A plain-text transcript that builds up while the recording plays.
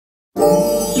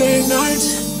Late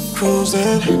nights,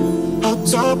 cruising, hot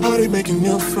top party making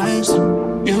new friends.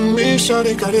 You and me,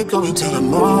 shawty, got it going till the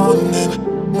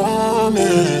morning,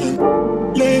 morning.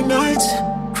 Late nights,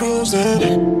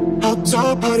 cruising, hot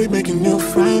top party making new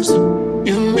friends.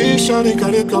 You and me, shawty,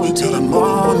 got it going till the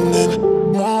morning,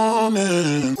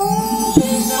 morning.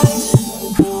 Late nights,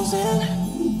 cruising,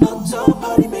 hot top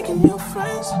party making new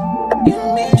friends. You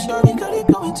and me, shawty, got it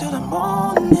going till the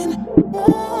morning,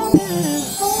 morning.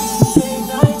 Late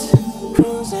nights,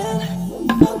 cruising,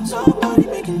 hot top party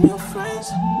making new friends.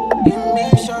 You and me,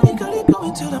 shawty, got it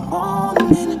going till the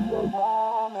morning,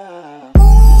 morning.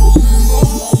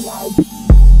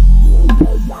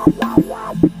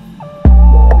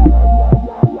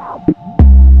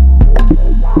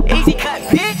 Ezi Cut,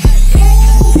 bitch.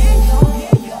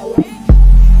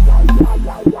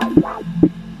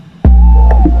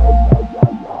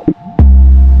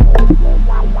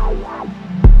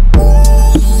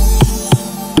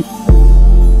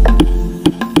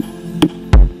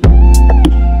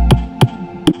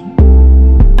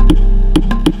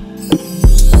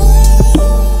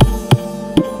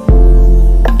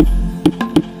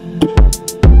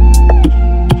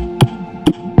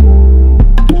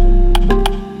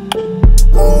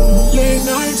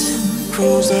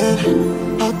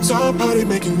 Cruising, hot top party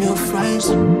making new friends.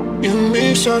 You and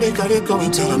me, shawty, got it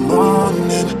going till the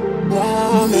morning,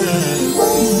 morning.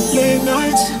 Late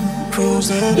nights,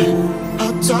 cruising,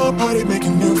 hot top party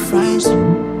making new friends.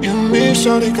 You and me,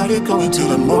 shawty, got it going till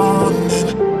the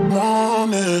morning,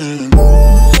 morning.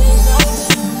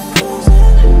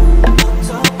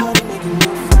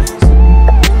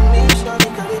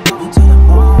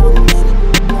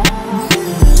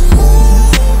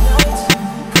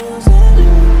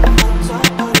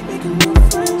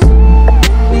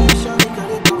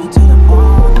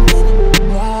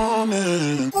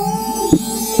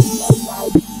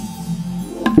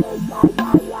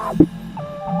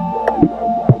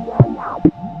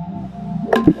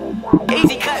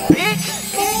 Ezi Cut, bitch.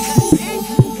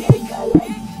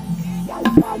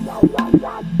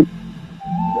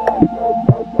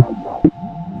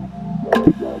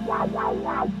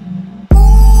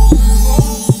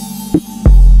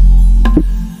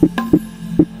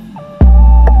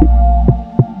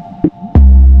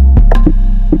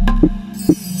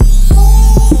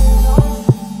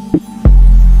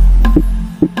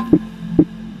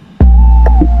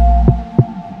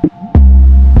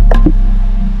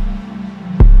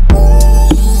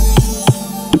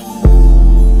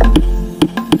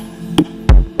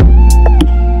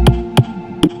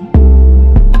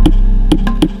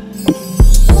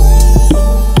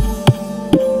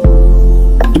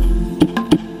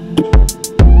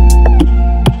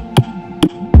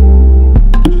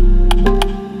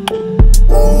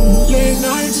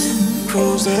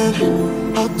 Cruising,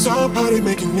 hot top party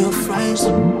making new friends.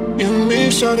 You and me,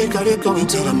 shawty, got it going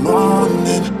till the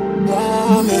morning,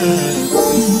 morning.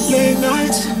 Late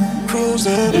nights,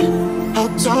 cruising,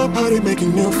 hot top party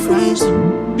making new friends.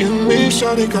 You and me,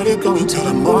 shawty, got it going till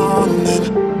the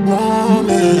morning,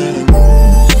 morning.